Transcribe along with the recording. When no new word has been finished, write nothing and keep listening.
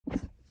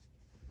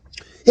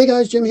Hey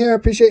guys, Jim here.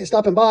 Appreciate you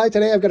stopping by.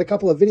 Today I've got a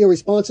couple of video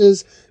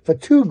responses for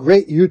two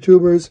great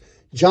YouTubers.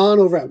 John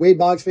over at Wade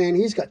Boggs Fan.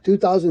 He's got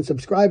 2,000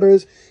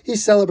 subscribers.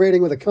 He's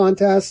celebrating with a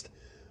contest.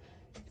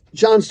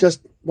 John's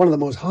just one of the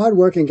most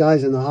hardworking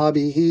guys in the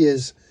hobby. He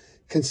is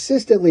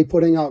consistently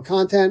putting out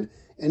content,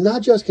 and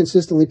not just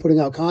consistently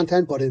putting out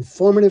content, but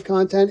informative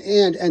content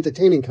and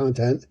entertaining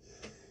content.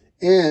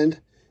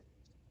 And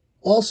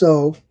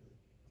also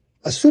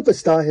a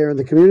superstar here in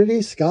the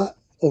community, Skaght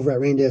over at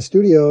Reindeer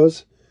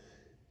Studios.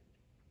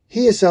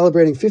 He is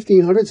celebrating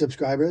 1,500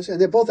 subscribers, and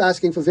they're both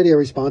asking for video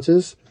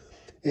responses.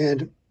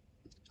 And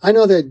I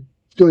know they're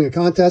doing a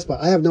contest,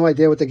 but I have no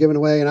idea what they're giving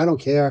away, and I don't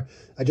care.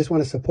 I just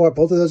want to support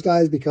both of those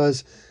guys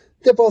because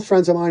they're both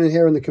friends of mine in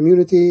here in the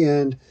community,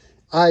 and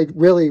I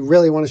really,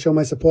 really want to show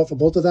my support for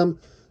both of them.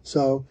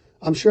 So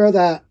I'm sure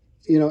that,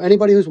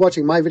 anybody who's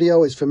watching my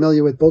video is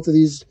familiar with both of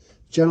these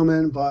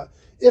gentlemen, but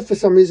if for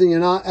some reason you're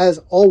not, as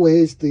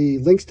always, the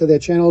links to their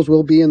channels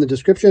will be in the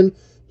description.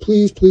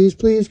 Please, please,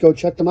 please go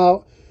check them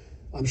out.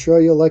 I'm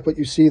sure you'll like what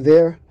you see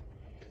there.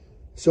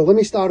 So let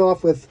me start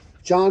off with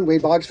John,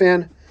 Wade Boggs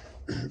Fan.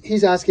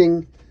 He's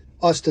asking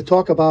us to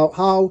talk about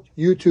how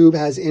YouTube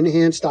has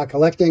enhanced our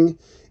collecting.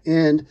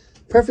 And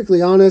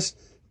perfectly honest,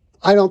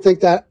 I don't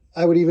think that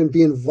I would even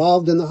be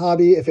involved in the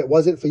hobby if it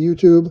wasn't for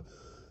YouTube.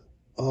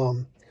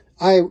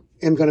 I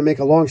am going to make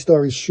a long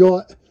story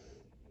short.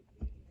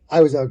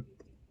 I was a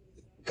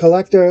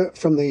collector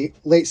from the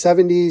late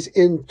 70s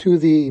into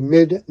the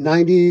mid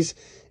 90s,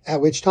 at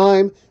which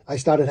time I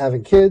started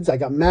having kids. I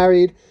got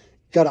married,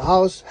 got a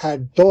house,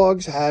 had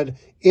dogs, had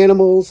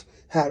animals,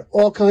 had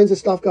all kinds of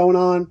stuff going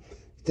on.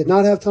 Did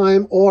not have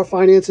time or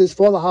finances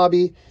for the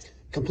hobby.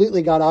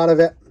 Completely got out of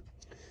it.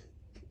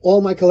 All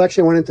my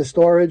collection went into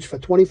storage for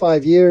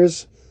 25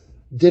 years.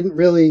 Didn't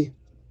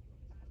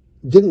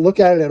look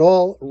at it at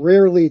all.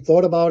 Rarely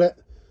thought about it.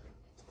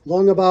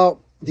 Long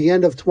about the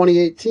end of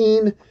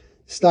 2018,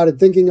 started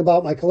thinking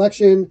about my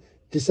collection,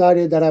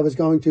 decided that I was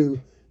going to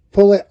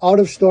pull it out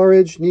of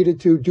storage, needed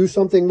to do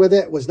something with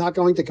it, was not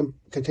going to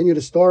continue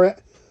to store it.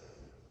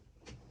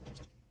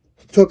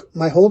 Took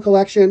my whole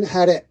collection,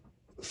 had it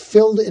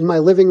filled in my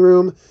living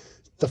room.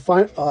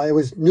 It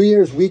was New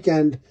Year's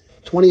weekend,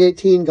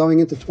 2018 going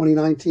into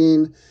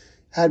 2019.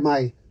 Had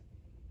my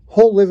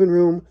whole living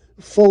room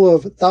full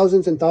of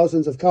thousands and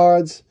thousands of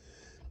cards.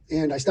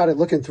 And I started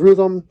looking through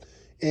them.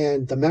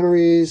 And the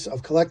memories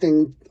of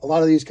collecting a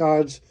lot of these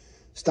cards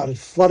started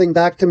flooding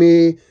back to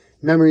me.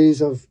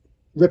 Memories of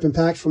ripping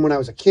packs from when I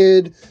was a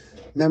kid.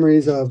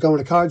 Memories of going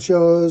to card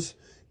shows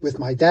with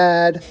my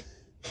dad.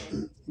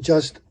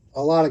 Just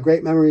a lot of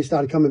great memories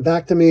started coming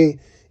back to me.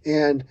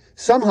 And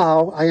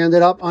somehow I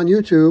ended up on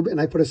YouTube,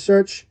 and I put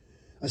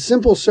a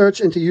simple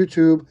search into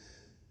YouTube,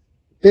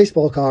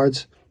 baseball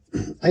cards.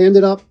 I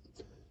ended up,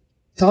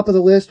 top of the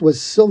list was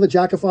Silver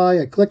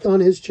Jackify. I clicked on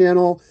his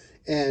channel,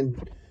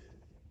 and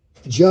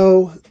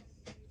Joe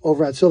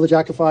over at Silver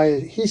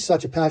Jackify, he's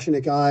such a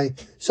passionate guy,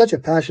 such a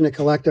passionate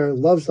collector,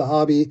 loves the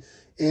hobby.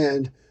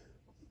 And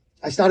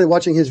I started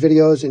watching his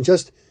videos, and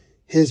just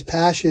his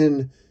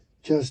passion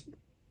just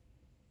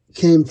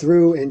came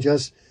through and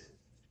just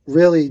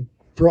really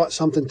brought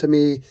something to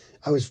me.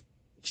 I was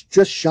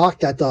just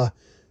shocked at the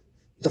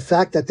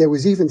fact that there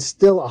was even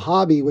still a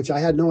hobby, which I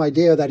had no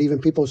idea that even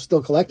people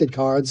still collected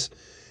cards.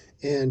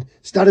 And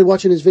started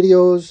watching his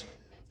videos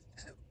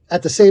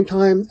at the same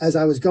time as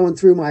I was going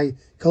through my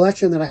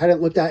collection that I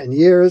hadn't looked at in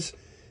years.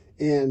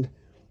 And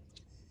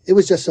it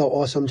was just so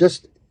awesome.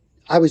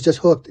 I was just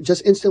hooked,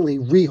 just instantly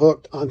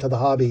re-hooked onto the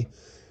hobby.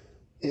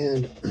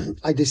 And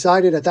I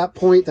decided at that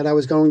point that I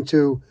was going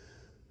to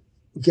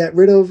get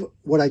rid of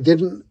what I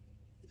didn't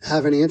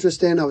have any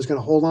interest in. I was going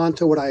to hold on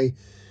to what I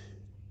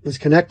was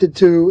connected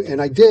to.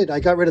 And I did. I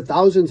got rid of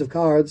thousands of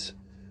cards,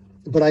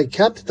 but I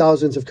kept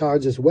thousands of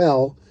cards as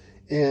well.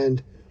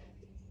 And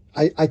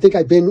I think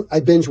I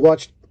binge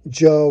watched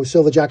Joe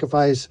Silver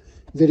Jackify's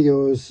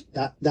videos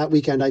that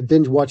weekend. I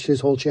binge watched his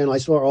whole channel. I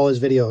saw all his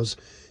videos.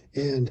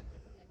 And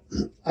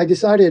I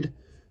decided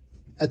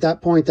at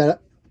that point that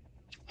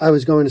I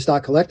was going to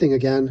start collecting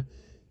again.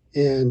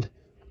 And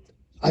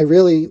I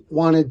really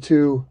wanted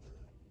to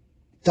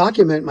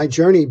document my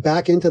journey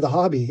back into the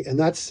hobby. And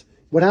that's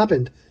what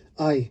happened.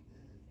 I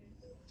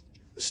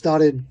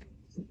started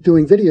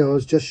doing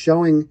videos just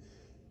showing,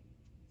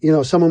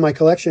 some of my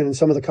collection and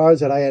some of the cards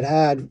that I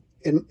had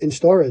in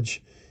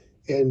storage.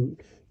 And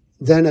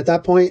then at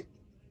that point,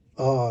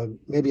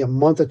 maybe a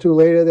month or two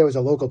later, there was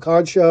a local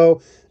card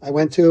show I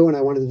went to,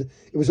 and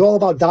it was all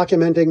about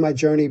documenting my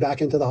journey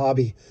back into the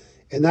hobby.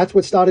 And that's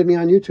what started me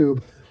on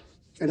YouTube.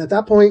 And at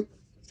that point,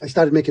 I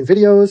started making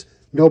videos.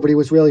 Nobody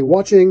was really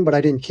watching, but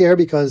I didn't care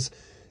because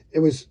it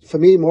was, for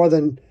me, more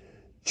than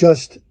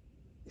just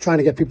trying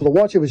to get people to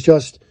watch. It was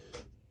just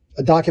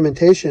a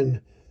documentation.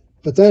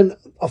 But then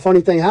a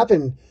funny thing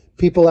happened.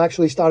 People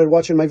actually started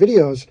watching my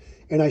videos,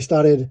 and I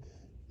started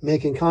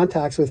making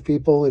contacts with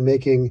people and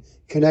making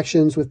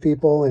connections with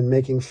people and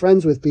making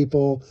friends with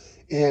people.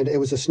 And it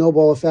was a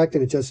snowball effect,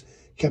 and it just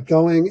kept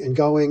going and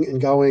going and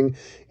going.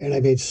 And I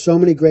made so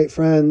many great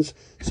friends,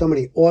 so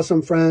many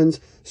awesome friends,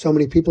 so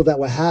many people that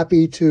were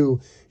happy to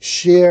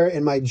share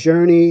in my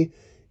journey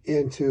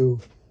and to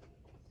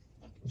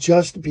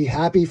just be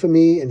happy for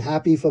me and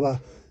happy for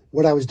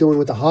what I was doing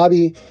with the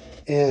hobby.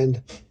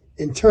 And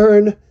in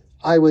turn,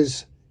 I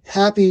was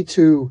happy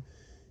to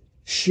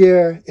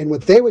share in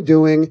what they were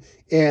doing,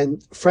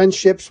 and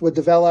friendships were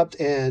developed,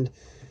 and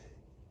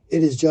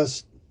it has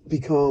just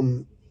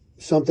become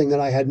something that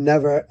I had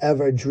never,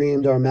 ever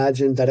dreamed or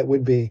imagined that it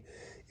would be.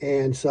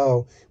 And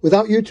so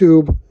without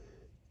YouTube,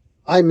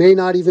 I may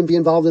not even be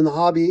involved in the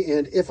hobby.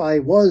 And if I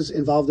was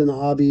involved in the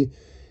hobby,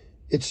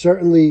 it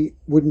certainly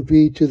wouldn't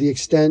be to the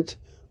extent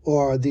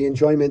or the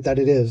enjoyment that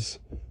it is.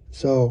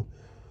 So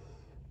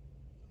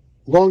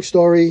long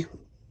story,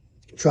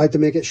 tried to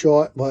make it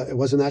short, but it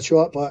wasn't that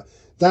short. But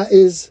that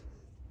is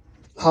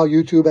how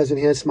YouTube has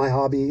enhanced my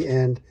hobby.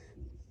 And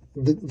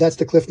that's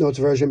the Cliff Notes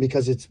version,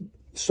 because it's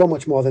so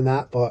much more than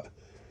that, but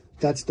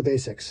that's the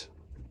basics.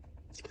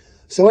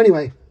 So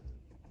anyway,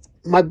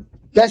 my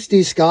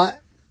bestie Scott,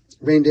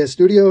 Reindeer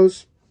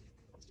Studios,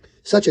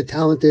 such a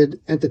talented,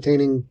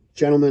 entertaining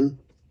gentleman.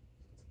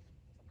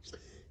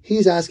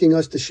 He's asking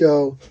us to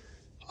show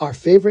our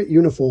favorite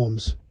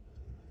uniforms.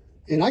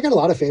 And I got a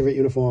lot of favorite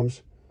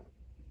uniforms.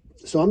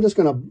 So I'm just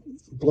going to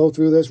blow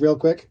through this real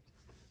quick.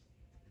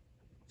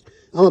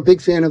 I'm a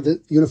big fan of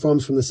the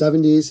uniforms from the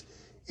 70s.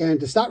 And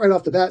to start right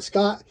off the bat,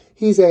 Scott,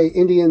 he's a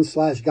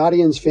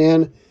Indians/Guardians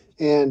fan.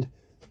 And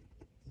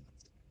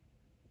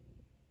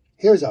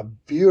here's a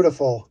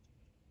beautiful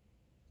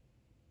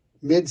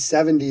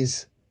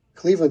mid-70s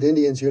Cleveland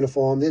Indians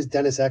uniform. There's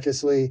Dennis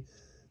Eckersley.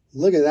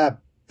 Look at that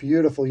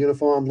beautiful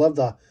uniform. Love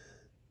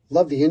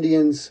the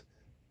Indians.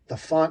 The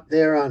font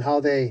there on how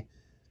they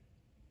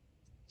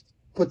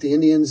put the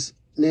Indians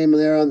name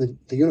there on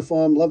the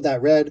uniform. Love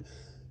that red.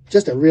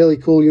 Just a really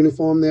cool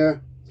uniform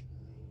there.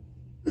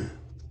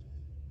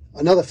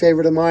 Another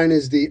favorite of mine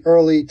is the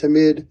early to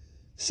mid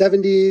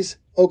 70s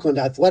Oakland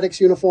Athletics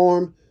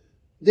uniform.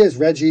 There's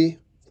Reggie.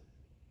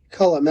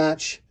 Color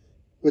match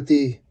with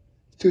the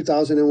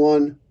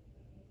 2001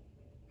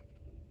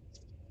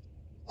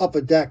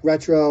 Upper Deck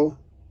Retro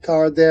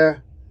card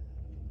there.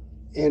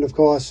 And of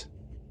course,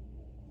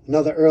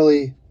 another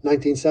early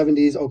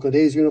 1970s Oakland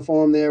A's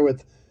uniform there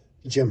with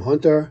Jim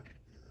Hunter.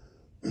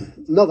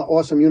 Another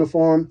awesome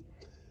uniform.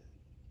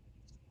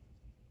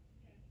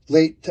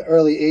 Late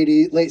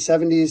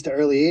 70s to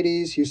early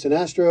 80s, Houston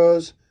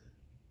Astros.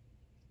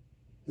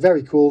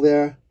 Very cool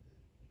there.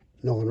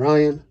 Nolan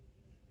Ryan.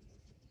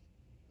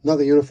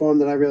 Another uniform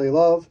that I really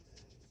love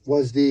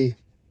was the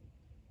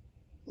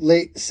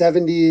late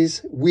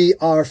 70s We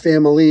Are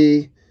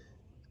Family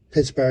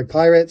Pittsburgh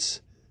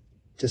Pirates.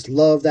 Just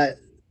love that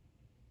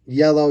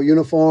yellow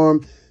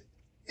uniform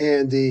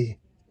and the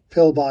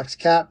pillbox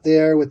cap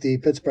there with the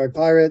Pittsburgh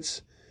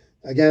Pirates.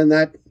 Again,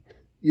 that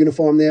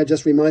uniform there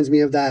just reminds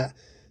me of that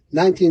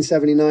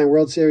 1979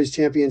 World Series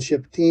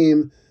championship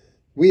team.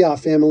 We Are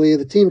Family.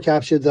 The team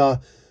captured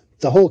the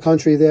whole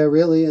country there,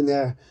 really, in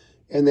their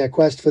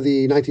quest for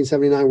the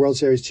 1979 World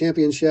Series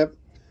championship.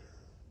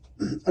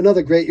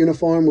 Another great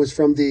uniform was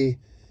from the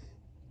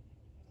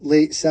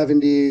late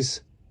 70s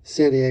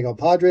San Diego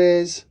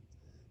Padres.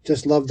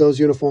 Just love those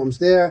uniforms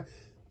there.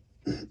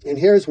 And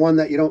here's one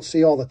that you don't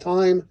see all the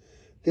time.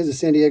 Here's a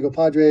San Diego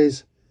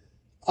Padres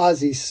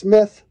Ozzie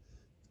Smith.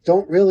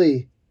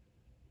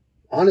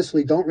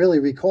 Honestly, don't really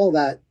recall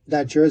that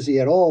jersey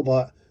at all,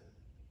 but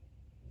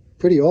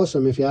pretty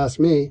awesome if you ask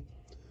me.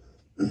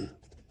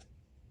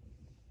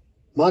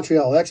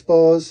 Montreal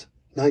Expos,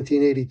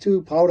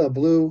 1982, powder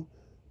blue.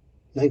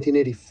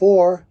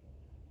 1984,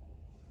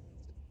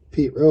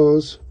 Pete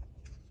Rose.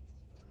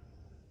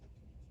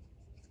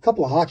 A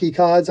couple of hockey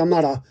cards. I'm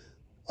not a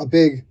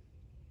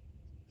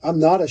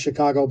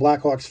Chicago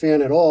Blackhawks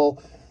fan at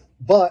all,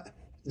 but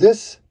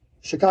this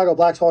Chicago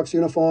Blackhawks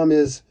uniform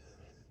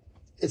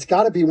it's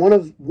got to be one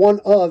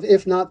of,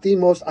 if not the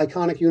most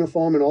iconic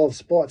uniform in all of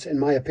sports, in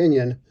my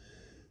opinion.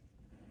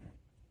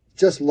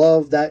 Just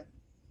love the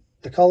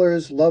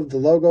colors, love the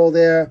logo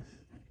there.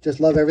 Just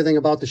love everything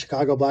about the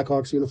Chicago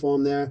Blackhawks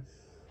uniform there.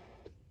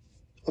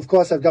 Of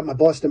course, I've got my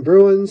Boston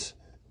Bruins,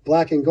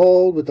 black and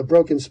gold with the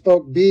broken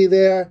spoke B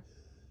there.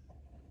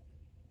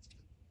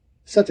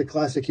 Such a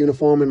classic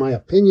uniform in my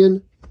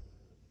opinion.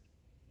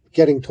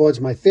 Getting towards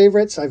my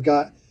favorites, I've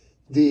got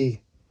the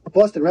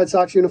Boston Red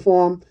Sox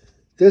uniform.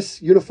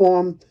 This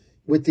uniform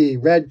with the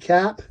red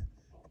cap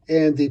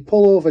and the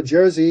pullover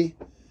jersey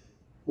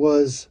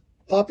was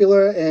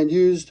popular and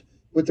used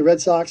with the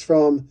Red Sox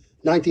from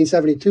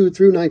 1972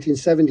 through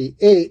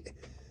 1978.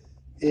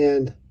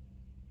 And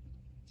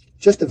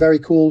just a very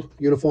cool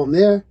uniform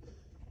there.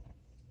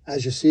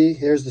 As you see,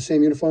 here's the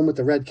same uniform with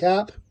the red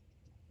cap.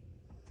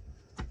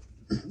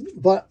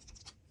 But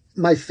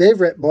my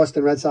favorite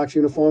Boston Red Sox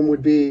uniform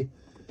would be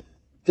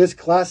this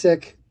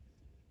classic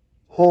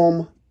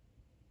home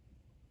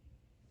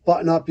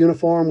button-up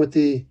uniform with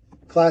the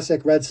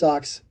classic Red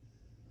Sox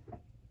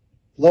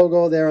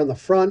logo there on the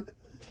front.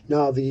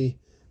 Now,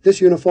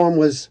 this uniform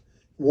was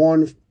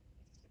worn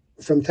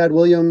from Ted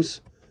Williams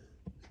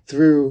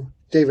through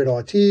David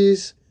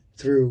Ortiz,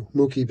 through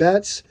Mookie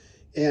Betts,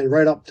 and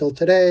right up till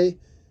today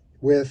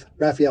with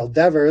Rafael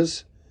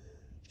Devers.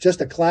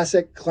 Just a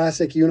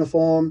classic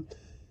uniform.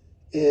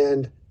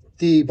 And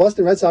the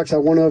Boston Red Sox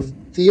are one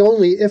of the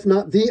only, if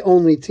not the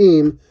only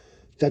team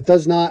that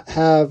does not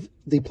have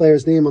the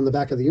player's name on the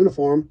back of the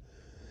uniform.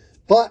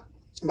 But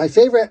my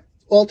favorite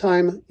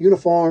all-time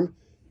uniform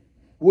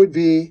would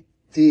be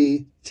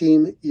the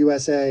Team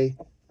USA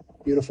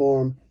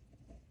uniform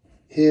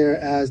here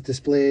as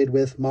displayed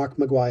with Mark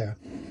McGwire.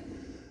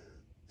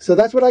 So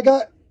that's what I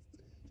got.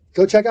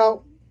 Go check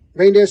out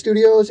Reindeer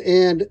Studios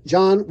and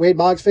John, Wade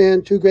Boggs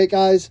fan. Two great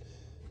guys.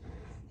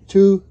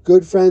 Two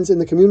good friends in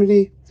the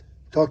community.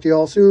 Talk to you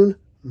all soon.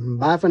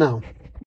 Bye for now.